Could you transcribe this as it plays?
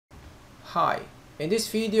Hi, in this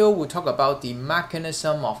video we'll talk about the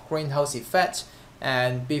mechanism of greenhouse effect,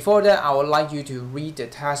 and before that I would like you to read the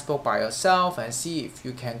textbook by yourself and see if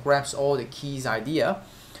you can grasp all the keys idea.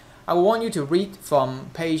 I want you to read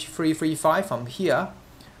from page 335 from here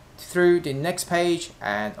through the next page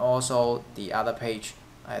and also the other page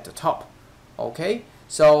at the top. Okay,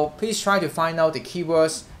 so please try to find out the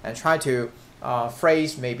keywords and try to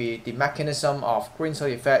phrase maybe the mechanism of greenhouse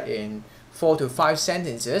effect in 4 to 5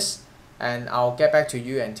 sentences, and I'll get back to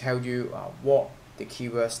you and tell you what the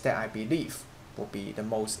keywords that I believe will be the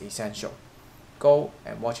most essential. Go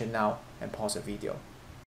and watch it now and pause the video.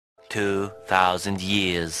 2,000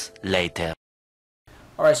 years later.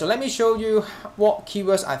 Alright, so let me show you what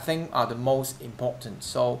keywords I think are the most important.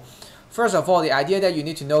 So first of all, the idea that you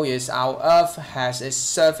need to know is our Earth has a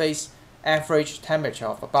surface average temperature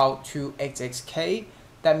of about 288 K.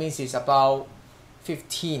 That means it's about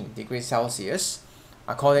 15 degrees Celsius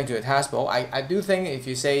according to the textbook. I do think if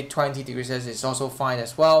you say 20 degrees Celsius is also fine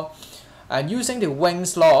as well. And using the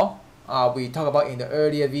Wing's law we talked about in the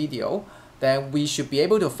earlier video, then we should be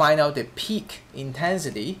able to find out the peak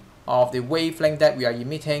intensity of the wavelength that we are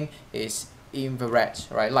emitting is infrared,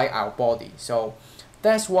 right, like our body. So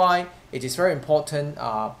that's why it is very important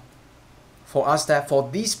for us that for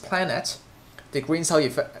this planet, the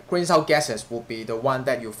greenhouse gases will be the one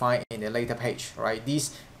that you find in the later page, right?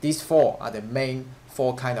 These four are the main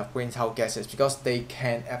four kind of greenhouse gases because they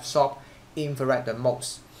can absorb infrared the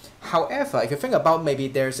most. However, if you think about maybe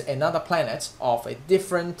there's another planet of a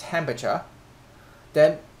different temperature,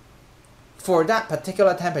 then for that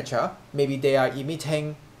particular temperature, maybe they are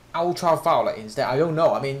emitting ultraviolet instead. I don't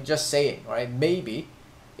know. I mean, just saying, right? Maybe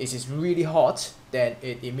it is really hot, then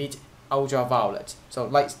it emits ultraviolet, so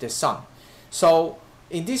like the sun. So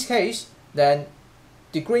in this case, then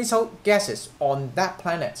the greenhouse gases on that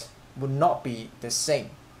planet would not be the same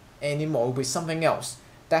anymore. It will be something else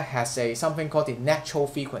that has something called the natural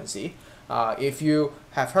frequency. If you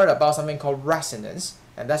have heard about something called resonance,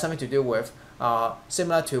 and that's something to do with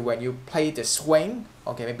similar to when you play the swing.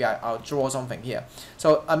 Okay, maybe I'll draw something here.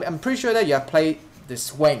 So I'm pretty sure that you have played the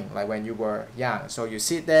swing like when you were young. So you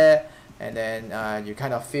sit there and then you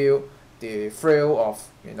kind of feel the thrill of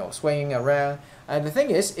swinging around. And the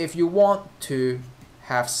thing is, if you want to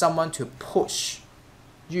have someone to push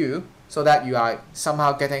you so that you are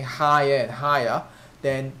somehow getting higher and higher,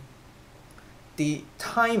 then the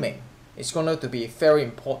timing is going to be very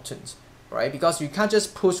important, right? Because you can't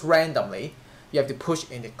just push randomly, you have to push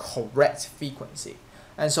in the correct frequency.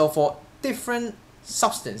 And so for different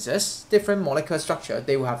substances, different molecular structure,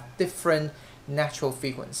 they will have different natural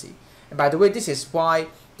frequency. And by the way, this is why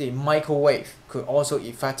the microwave could also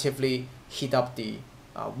effectively heat up the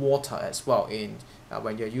water as well in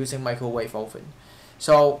when you're using microwave oven.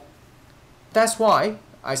 So that's why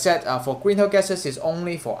I said for greenhouse gases is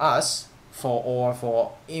only for us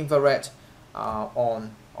for infrared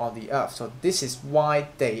on the Earth. So this is why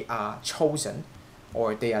they are chosen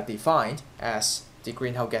or they are defined as the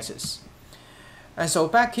greenhouse gases. And so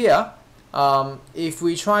back here, if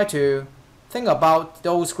we try to think about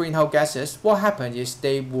those greenhouse gases, what happens is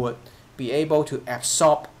they would be able to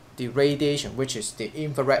absorb the radiation, which is the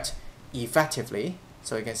infrared, effectively.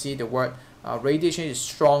 So you can see the word radiation is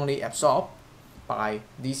strongly absorbed by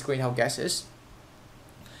these greenhouse gases,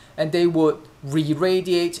 and they would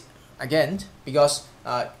re-radiate again because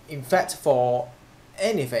in fact for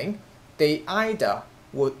anything they either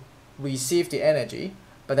would receive the energy,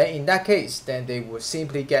 but then in that case then they would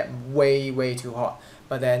simply get way too hot,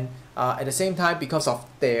 but then at the same time because of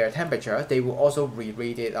their temperature they will also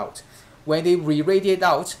re-radiate out. When they re-radiate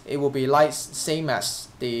out, it will be like same as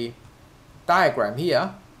the diagram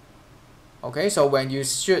here. Okay, so when you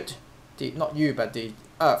shoot not you but the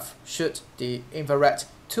Earth shoot the infrared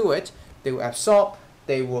to it, they will absorb,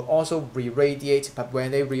 they will also re-radiate, but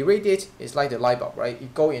when they re-radiate, it's like the light bulb, right?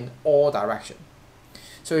 It go in all direction.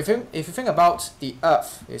 So if you think about the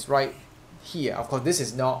Earth is right here, of course this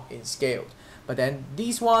is not in scale, but then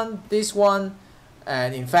this one,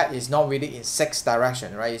 and in fact it's not really in 6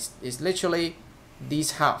 direction, right? It's literally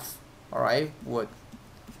this half, all right, would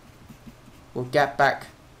get back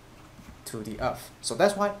to the Earth. So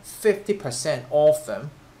that's why 50% of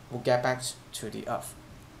them will get back to the Earth.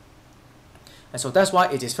 And so that's why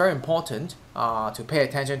it is very important to pay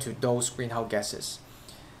attention to those greenhouse gases.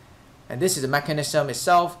 And this is the mechanism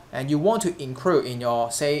itself, and you want to include in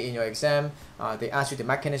your, say in your exam, they ask you the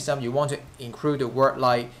mechanism, you want to include the word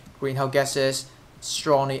like greenhouse gases,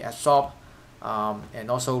 strongly absorb,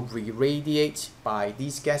 and also re-radiate by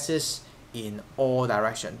these gases in all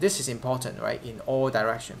direction. This is important, right? In all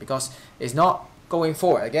direction, because it's not going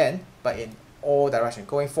forward again, but in all direction,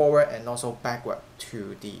 going forward and also backward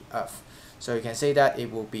to the Earth. So you can say that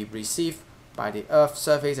it will be received by the Earth's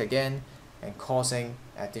surface again and causing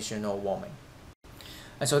additional warming.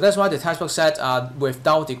 And so that's why the textbook said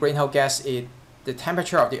without the greenhouse gas, the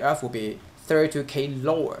temperature of the Earth will be 32K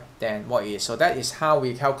lower than what it is. So that is how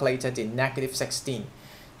we calculated the negative 16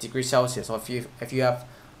 degrees Celsius. So if you have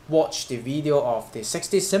watched the video of the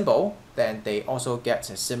 60 symbol, then they also get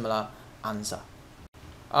a similar answer.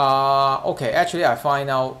 Okay, actually I find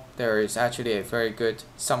out there is actually a very good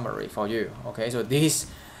summary for you. Okay, so these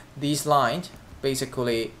lines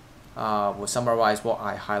basically will summarize what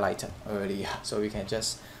I highlighted earlier. So you can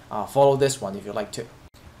just follow this one if you like to.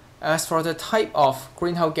 As for the type of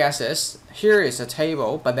greenhouse gases, here is a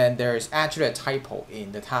table, but then there is actually a typo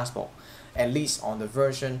in the textbook, at least on the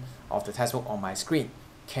version of the textbook on my screen.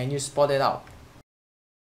 Can you spot it out?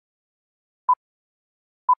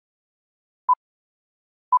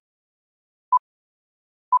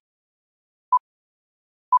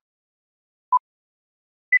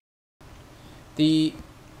 The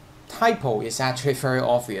typo is actually very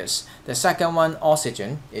obvious. The second one,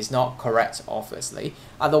 oxygen, is not correct, obviously.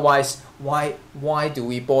 Otherwise, why do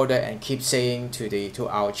we bother and keep saying to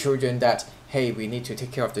our children that, hey, we need to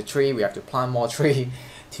take care of the tree, we have to plant more tree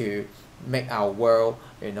to make our world,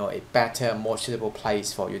 a better, more suitable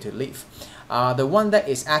place for you to live. The one that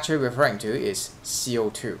is actually referring to is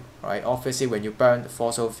CO2, right? Obviously, when you burn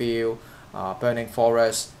fossil fuel, burning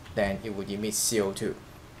forests, then it would emit CO2.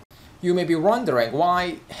 You may be wondering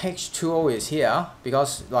why H2O is here,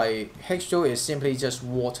 because H2O is simply just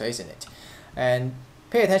water, isn't it? And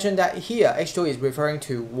pay attention that here H2O is referring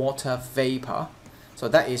to water vapor. So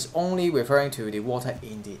that is only referring to the water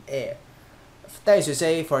in the air. That is to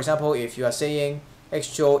say, for example, if you are saying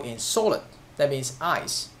H2O in solid, that means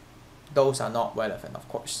ice. Those are not relevant, of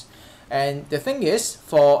course. And the thing is,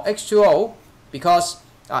 for H2O, because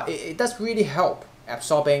it does really help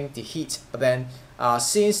absorbing the heat, but then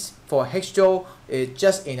since for H2O it's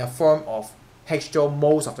just in a form of H2O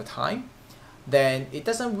most of the time, then it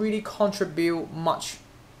doesn't really contribute much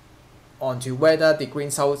onto whether the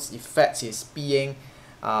greenhouse effect is being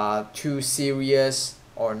too serious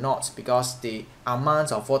or not, because the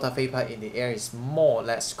amount of water vapor in the air is more or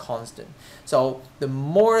less constant. So the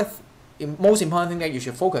most important thing that you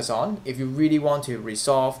should focus on if you really want to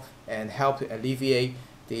resolve and help to alleviate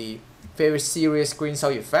the very serious greenhouse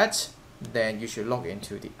effect, then you should look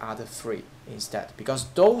into the other three instead, because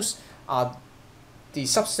those are the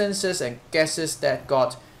substances and gases that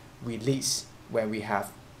got released when we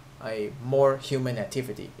have a more human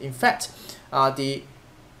activity. In fact, the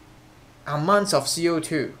amounts of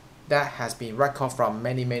CO2 that has been recorded from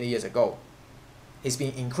many years ago is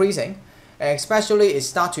been increasing, and especially it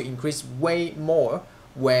start to increase way more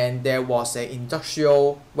when there was an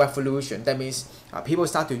industrial revolution. That means people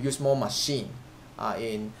start to use more machine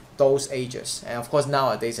in those ages, and of course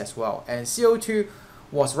nowadays as well. And CO2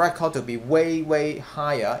 was recorded to be way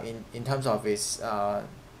higher in terms of its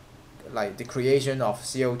the creation of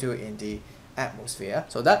CO2 in the atmosphere.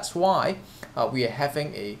 So that's why we are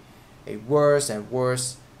having a worse and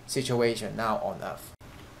worse situation now on Earth.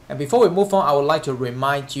 And before we move on, I would like to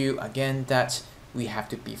remind you again that we have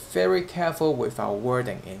to be very careful with our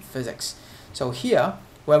wording in physics. So here,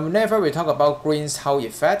 whenever we talk about greenhouse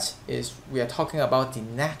effect, we are talking about the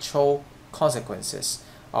natural consequences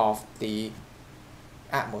of the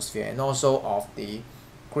atmosphere and also of the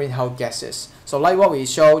greenhouse gases. So like what we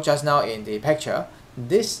showed just now in the picture,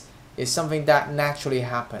 this is something that naturally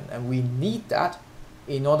happen, and we need that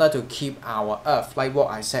in order to keep our Earth, like what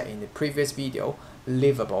I said in the previous video,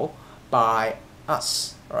 livable by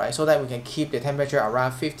us, right? So that we can keep the temperature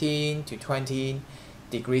around 15 to 20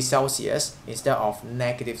 degrees Celsius instead of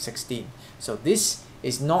negative 16. So this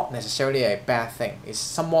is not necessarily a bad thing. It's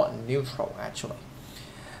somewhat neutral actually.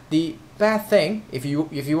 The bad thing, if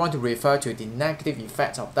you want to refer to the negative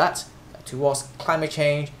effects of that towards climate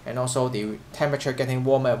change and also the temperature getting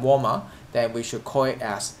warmer and warmer, then we should call it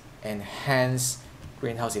as enhanced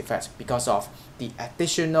greenhouse effect, because of the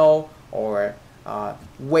additional or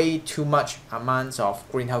way too much amounts of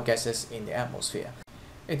greenhouse gases in the atmosphere.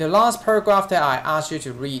 In the last paragraph that I asked you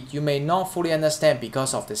to read, you may not fully understand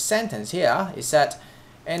because of the sentence here. It said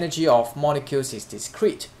energy of molecules is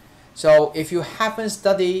discrete. So if you haven't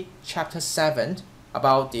studied chapter 7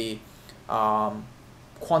 about the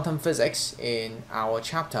quantum physics in our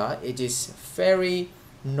chapter, it is very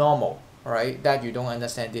normal, right, that you don't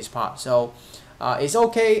understand this part. So it's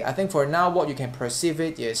okay. I think for now what you can perceive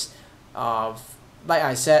it is, like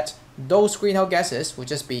I said, those greenhouse gases will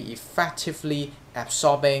just be effectively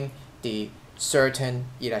absorbing the certain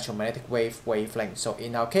electromagnetic wavelength. So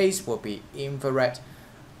in our case will be infrared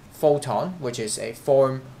photon, which is a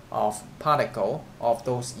form of particle of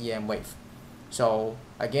those EM wave. So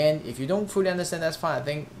again, if you don't fully understand, that's fine. I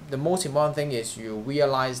think the most important thing is you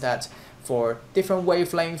realize that for different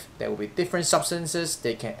wavelengths, there will be different substances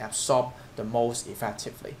they can absorb the most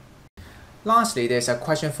effectively. Lastly, there's a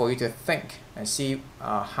question for you to think and see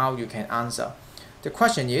how you can answer. The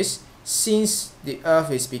question is, since the Earth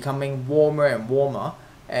is becoming warmer and warmer,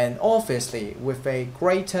 and obviously with a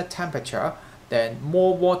greater temperature, then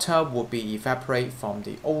more water will be evaporated from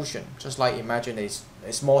the ocean. Just like imagine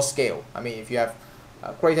a small scale. I mean, if you have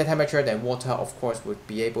a greater temperature, then water of course would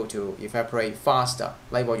be able to evaporate faster,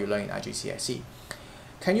 like what you learn in IGCSE.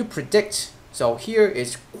 Can you predict? So here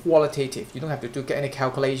is qualitative. You don't have to do any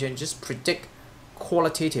calculation, just predict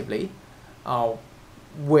qualitatively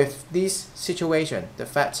with this situation, the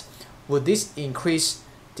fact, would this increase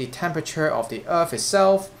the temperature of the Earth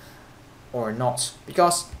itself or not?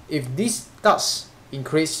 Because if this does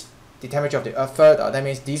increase the temperature of the Earth further, that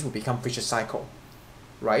means this will become vicious cycle,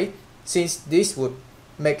 right? Since this would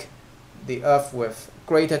make the Earth with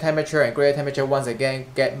greater temperature and greater temperature once again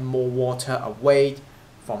get more water away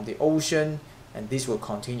from the ocean, and this will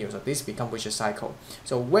continue. So this becomes vicious cycle.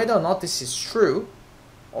 So whether or not this is true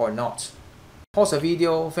or not, pause the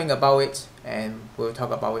video, think about it, and we'll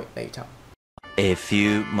talk about it later. A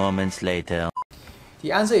few moments later.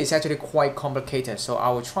 The answer is actually quite complicated, so I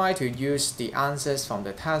will try to use the answers from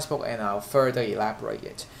the textbook and I'll further elaborate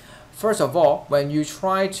it. First of all, when you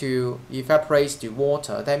try to evaporate the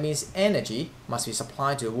water, that means energy must be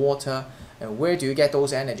supplied to the water. And where do you get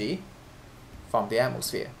those energy? From the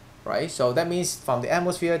atmosphere, right? So that means from the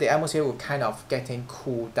atmosphere will kind of getting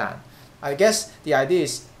cooled down. I guess the idea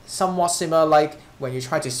is somewhat similar like when you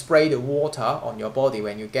try to spray the water on your body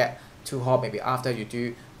when you get too hot, maybe after you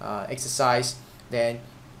do exercise, then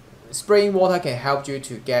spraying water can help you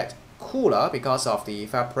to get cooler because of the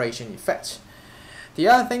evaporation effect. The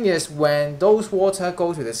other thing is when those water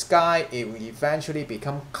go to the sky, it will eventually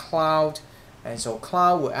become cloud, and so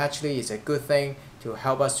cloud will actually is a good thing to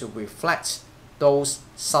help us to reflect those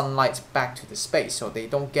sunlight back to the space, so they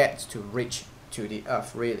don't get to reach to the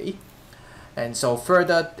Earth really, and so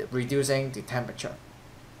further reducing the temperature.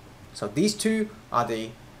 So these two are the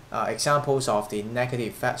examples of the negative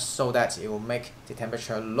effects, so that it will make the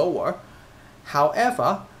temperature lower.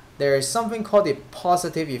 However, there is something called the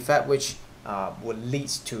positive effect, which will lead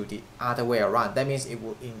to the other way around. That means it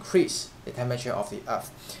will increase the temperature of the Earth,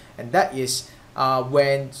 and that is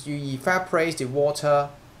when you evaporate the water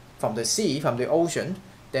from the sea, from the ocean,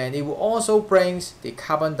 then it will also bring the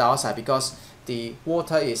carbon dioxide, because the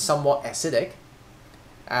water is somewhat acidic,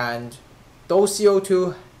 and those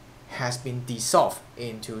CO2 has been dissolved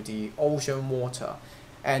into the ocean water,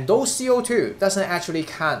 and those CO2 doesn't actually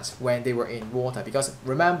count when they were in water, because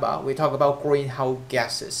remember we talk about greenhouse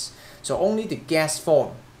gases, so only the gas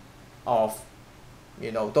form of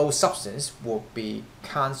those substances will be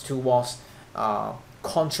counted towards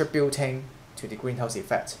contributing to the greenhouse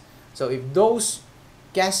effect. So if those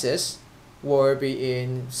gases were be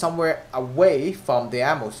in somewhere away from the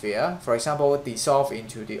atmosphere, for example dissolve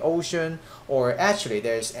into the ocean, or actually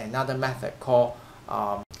there's another method called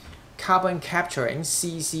carbon capturing,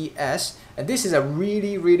 CCS, and this is a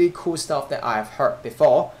really cool stuff that I've heard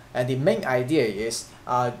before. And the main idea is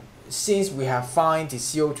since we have found the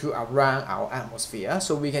CO2 around our atmosphere,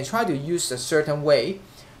 so we can try to use a certain way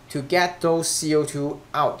to get those CO2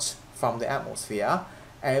 out from the atmosphere,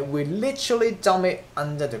 and we literally dump it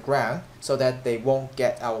under the ground so that they won't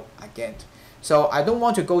get out again. So I don't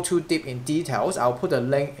want to go too deep in details. I'll put a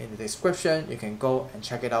link in the description. You can go and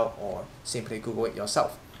check it out or simply Google it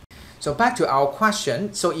yourself. So back to our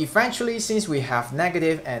question. So eventually, since we have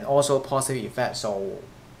negative and also positive effects, so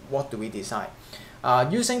what do we decide?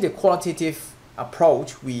 Using the qualitative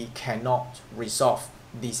approach, we cannot resolve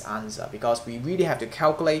this answer because we really have to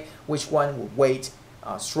calculate which one would weight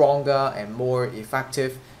stronger and more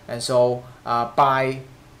effective. And so by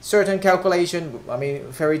certain calculation, I mean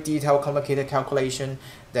very detailed, complicated calculation,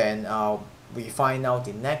 then we find out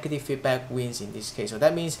the negative feedback wins in this case. So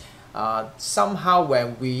that means somehow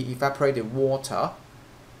when we evaporate the water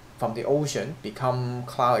from the ocean, become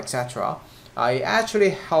cloud, etc., it actually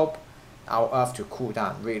help our Earth to cool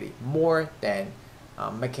down really more than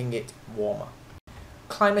making it warmer.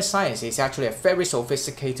 Climate science is actually a very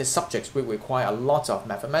sophisticated subject which require a lot of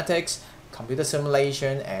mathematics, computer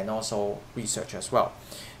simulation, and also research as well.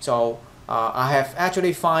 So I have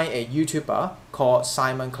actually found a YouTuber called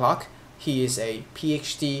Simon Clark. He is a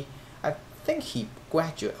PhD. I think he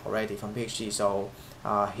graduated already from PhD, so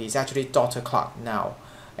he's actually Dr. Clark now.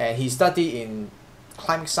 and he studied in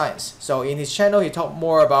climate science. So in his channel, he talked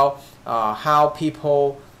more about how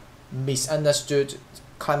people misunderstood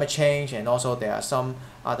climate change, and also there are some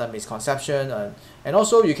other misconceptions, and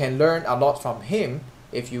also you can learn a lot from him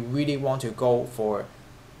if you really want to go for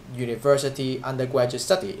university undergraduate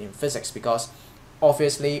study in physics, because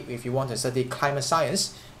obviously if you want to study climate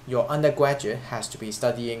science, your undergraduate has to be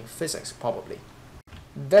studying physics probably.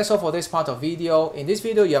 That's all for this part of video. In this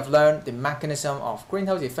video, you have learned the mechanism of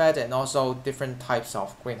greenhouse effect and also different types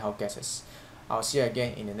of greenhouse gases. I'll see you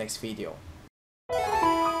again in the next video.